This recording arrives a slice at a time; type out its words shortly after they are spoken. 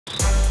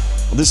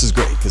Well, this is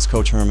great because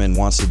Coach Herman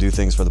wants to do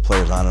things for the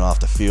players on and off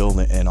the field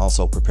and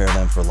also prepare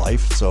them for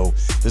life. So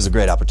this is a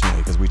great opportunity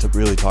because we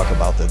really talk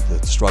about the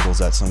struggles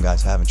that some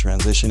guys have in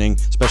transitioning,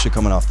 especially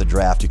coming off the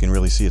draft. You can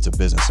really see it's a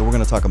business. So we're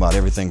going to talk about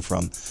everything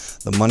from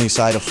the money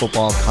side of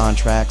football,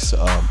 contracts,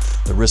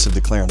 the risk of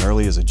declaring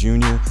early as a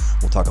junior.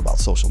 We'll talk about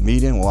social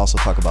media, and we'll also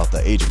talk about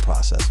the aging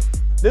process.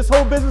 This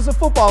whole business of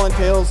football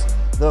entails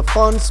the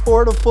fun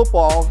sport of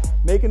football,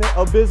 making it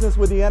a business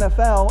with the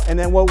NFL, and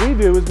then what we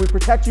do is we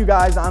protect you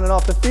guys on and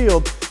off the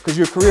field because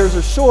your careers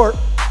are short,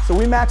 so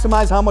we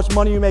maximize how much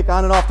money you make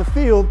on and off the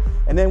field,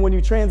 and then when you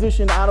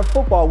transition out of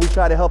football, we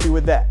try to help you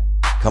with that.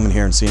 Coming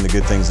here and seeing the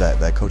good things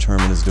that Coach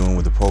Herman is doing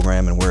with the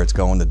program and where it's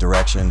going, the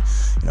direction,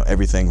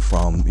 everything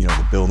from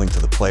the building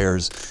to the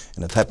players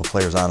and the type of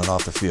players on and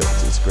off the field.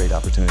 It's a great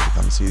opportunity to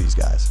come and see these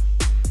guys.